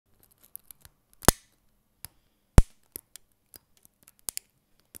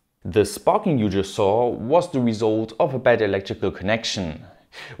The sparking you just saw was the result of a bad electrical connection,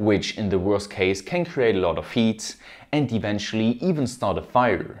 which in the worst case can create a lot of heat and eventually even start a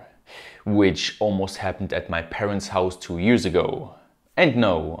fire, which almost happened at my parents' house 2 years ago. And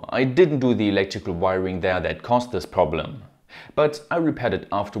no, I didn't do the electrical wiring there that caused this problem, but I repaired it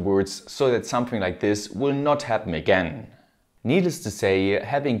afterwards so that something like this will not happen again. Needless to say,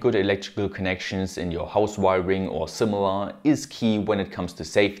 having good electrical connections in your house wiring or similar is key when it comes to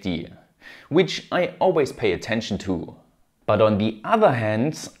safety, which I always pay attention to. But on the other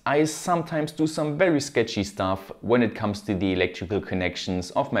hand, I sometimes do some very sketchy stuff when it comes to the electrical connections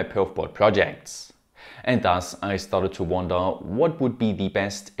of my perfboard projects. And thus I started to wonder what would be the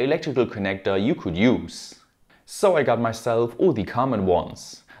best electrical connector you could use. So I got myself all the common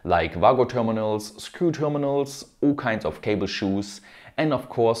ones, like Wago terminals, screw terminals, all kinds of cable shoes, and of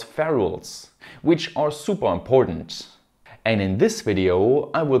course ferrules, which are super important. And in this video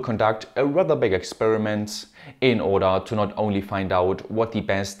I will conduct a rather big experiment in order to not only find out what the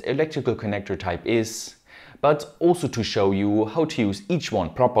best electrical connector type is, but also to show you how to use each one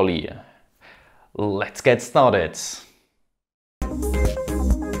properly. Let's get started!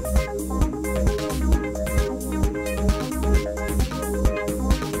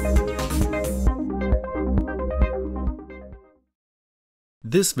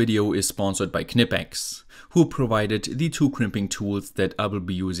 This video is sponsored by Crimp, who provided the 2 crimping tools that I will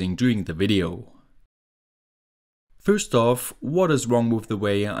be using during the video. First off, what is wrong with the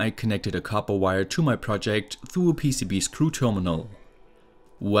way I connected a copper wire to my project through a PCB screw terminal?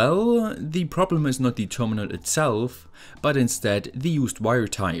 Well, the problem is not the terminal itself, but instead the used wire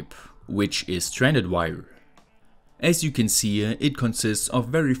type, which is stranded wire. As you can see, it consists of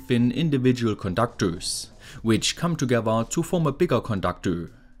very thin individual conductors, which come together to form a bigger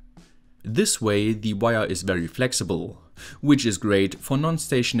conductor. This way the wire is very flexible, which is great for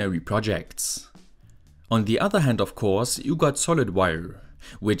non-stationary projects. On the other hand, of course, you got solid wire,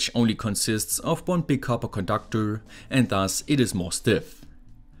 which only consists of one big copper conductor and thus it is more stiff.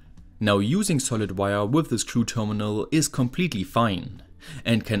 Now, using solid wire with the screw terminal is completely fine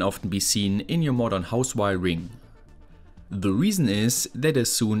and can often be seen in your modern house wiring. The reason is that as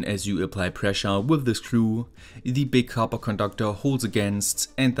soon as you apply pressure with the screw, the big copper conductor holds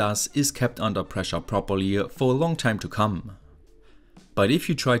against and thus is kept under pressure properly for a long time to come. But if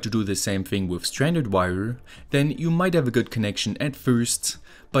you try to do the same thing with stranded wire, then you might have a good connection at first,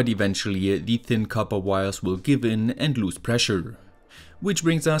 but eventually the thin copper wires will give in and lose pressure. Which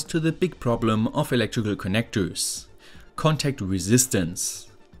brings us to the big problem of electrical connectors: contact resistance.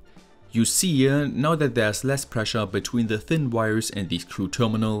 You see, now that there's less pressure between the thin wires and the screw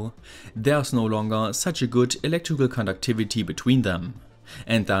terminal, there's no longer such a good electrical conductivity between them,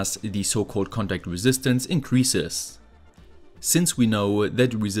 and thus the so-called contact resistance increases. Since we know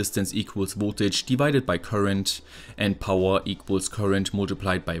that resistance equals voltage divided by current, and power equals current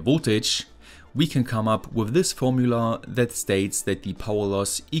multiplied by voltage, we can come up with this formula that states that the power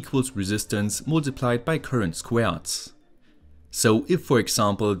loss equals resistance multiplied by current squared. So if, for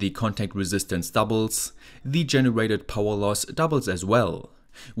example, the contact resistance doubles, the generated power loss doubles as well,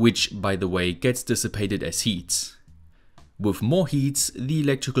 which, by the way, gets dissipated as heat. With more heat, the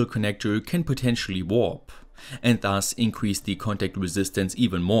electrical connector can potentially warp, and thus increase the contact resistance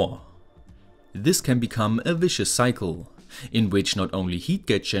even more. This can become a vicious cycle, in which not only heat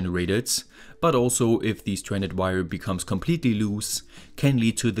gets generated, but also, if the stranded wire becomes completely loose, can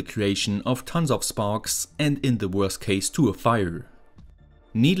lead to the creation of tons of sparks and, in the worst case, to a fire.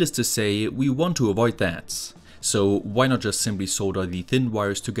 Needless to say, we want to avoid that. So why not just simply solder the thin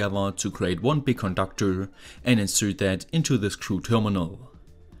wires together to create one big conductor and insert that into the screw terminal?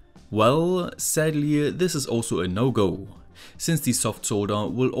 Well, sadly, this is also a no-go, since the soft solder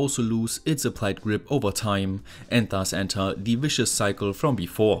will also lose its applied grip over time and thus enter the vicious cycle from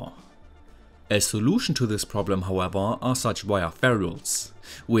before. A solution to this problem, however, are such wire ferrules,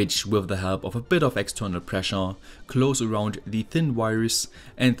 which, with the help of a bit of external pressure, close around the thin wires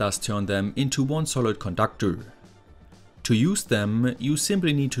and thus turn them into one solid conductor. To use them, you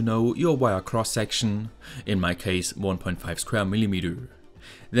simply need to know your wire cross-section, in my case 1.5 square millimeter.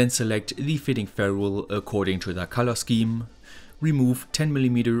 Then select the fitting ferrule according to the color scheme, remove 10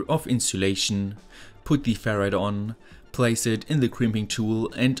 mm of insulation, put the ferrite on, place it in the crimping tool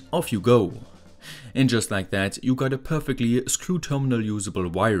and off you go. And just like that, you got a perfectly screw terminal usable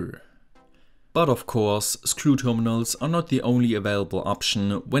wire. But of course, screw terminals are not the only available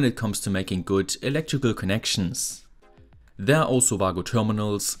option when it comes to making good electrical connections. There are also Wago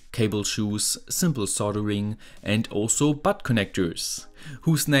terminals, cable shoes, simple soldering and also butt connectors,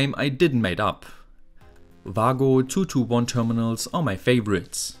 whose name I didn't make up. Wago 221 terminals are my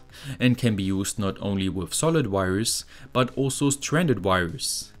favorites, and can be used not only with solid wires but also stranded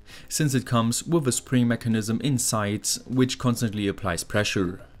wires, since it comes with a spring mechanism inside which constantly applies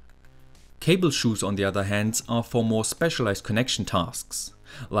pressure. Cable shoes, on the other hand, are for more specialized connection tasks,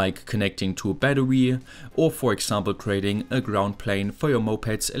 like connecting to a battery or, for example, creating a ground plane for your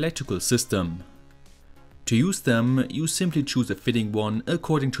moped's electrical system. To use them, you simply choose a fitting one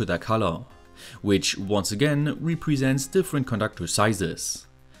according to their color, which once again represents different conductor sizes.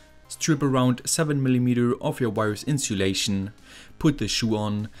 Strip around 7mm of your wire's insulation, put the shoe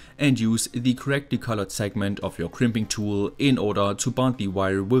on and use the correctly colored segment of your crimping tool in order to bond the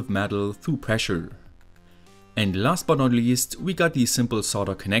wire with metal through pressure. And last but not least, we got the simple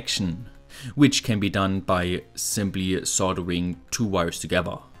solder connection, which can be done by simply soldering two wires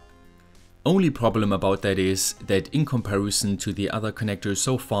together. Only problem about that is that in comparison to the other connectors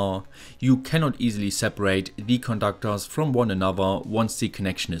so far, you cannot easily separate the conductors from one another once the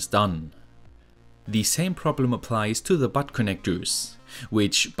connection is done. The same problem applies to the butt connectors,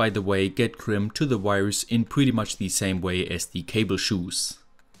 which by the way get crimped to the wires in pretty much the same way as the cable shoes.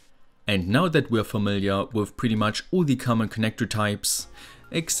 And now that we're familiar with pretty much all the common connector types,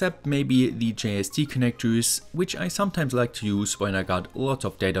 except maybe the JST connectors, which I sometimes like to use when I got lots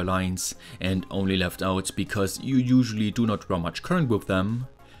of data lines and only left out because you usually do not draw much current with them,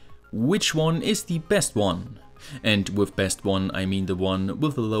 which one is the best one? And with best one I mean the one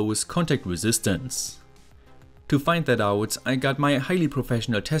with the lowest contact resistance. To find that out, I got my highly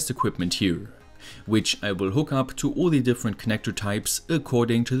professional test equipment here, which I will hook up to all the different connector types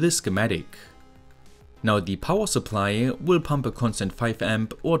according to this schematic. Now the power supply will pump a constant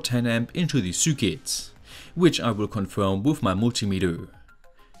 5A or 10A into the circuit, which I will confirm with my multimeter.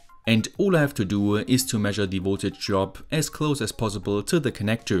 And all I have to do is to measure the voltage drop as close as possible to the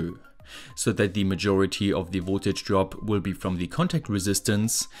connector, so that the majority of the voltage drop will be from the contact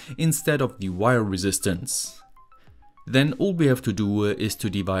resistance instead of the wire resistance. Then all we have to do is to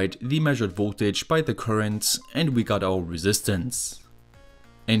divide the measured voltage by the current and we got our resistance.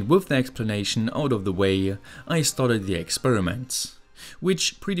 And with the explanation out of the way, I started the experiment,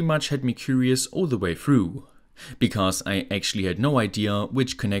 which pretty much had me curious all the way through, because I actually had no idea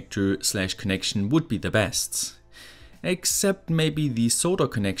which connector/connection would be the best. Except maybe the solder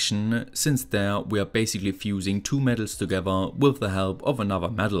connection, since there we are basically fusing two metals together with the help of another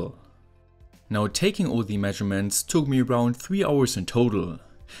metal. Now taking all the measurements took me around 3 hours in total,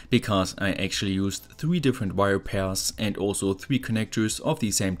 because I actually used 3 different wire pairs and also 3 connectors of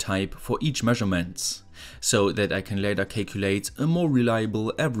the same type for each measurement, so that I can later calculate a more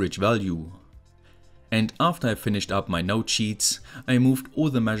reliable average value. And after I finished up my note sheet, I moved all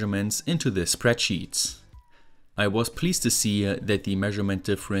the measurements into this spreadsheet. I was pleased to see that the measurement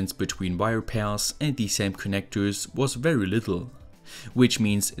difference between wire pairs and the same connectors was very little, which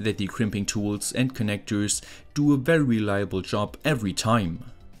means that the crimping tools and connectors do a very reliable job every time.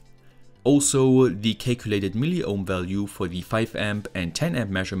 Also, the calculated milliohm value for the 5A and 10A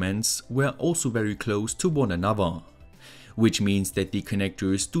measurements were also very close to one another, which means that the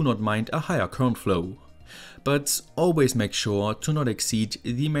connectors do not mind a higher current flow, but always make sure to not exceed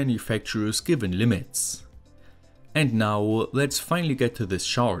the manufacturer's given limits. And now let's finally get to this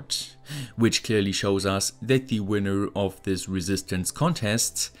chart, which clearly shows us that the winner of this resistance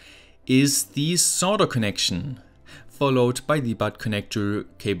contest is the solder connection, followed by the butt connector,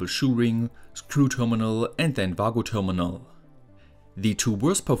 cable shoe ring, screw terminal and then Wago terminal. The 2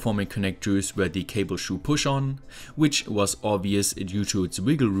 worst performing connectors were the cable shoe push-on, which was obvious due to its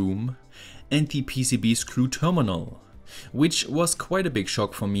wiggle room, and the PCB screw terminal, which was quite a big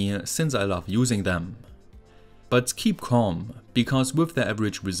shock for me since I love using them. But keep calm, because with the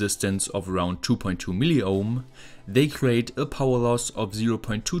average resistance of around 2.2 milliohm, they create a power loss of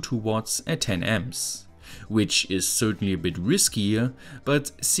 0.22 watts at 10 amps. Which is certainly a bit risky,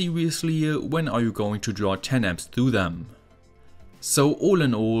 but seriously, when are you going to draw 10 amps through them? So all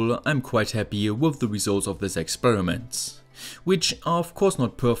in all, I'm quite happy with the results of this experiment, which are of course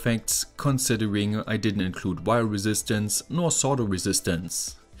not perfect, considering I didn't include wire resistance nor solder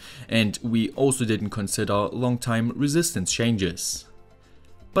resistance, and we also didn't consider long time resistance changes.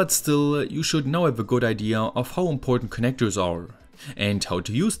 But still, you should now have a good idea of how important connectors are, and how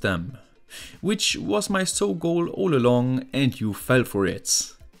to use them. Which was my sole goal all along, and you fell for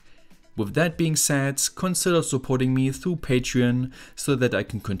it. With that being said, consider supporting me through Patreon so that I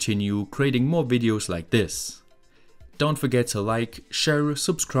can continue creating more videos like this. Don't forget to like, share,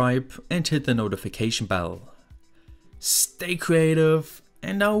 subscribe and hit the notification bell. Stay creative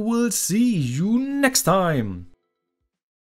and I will see you next time!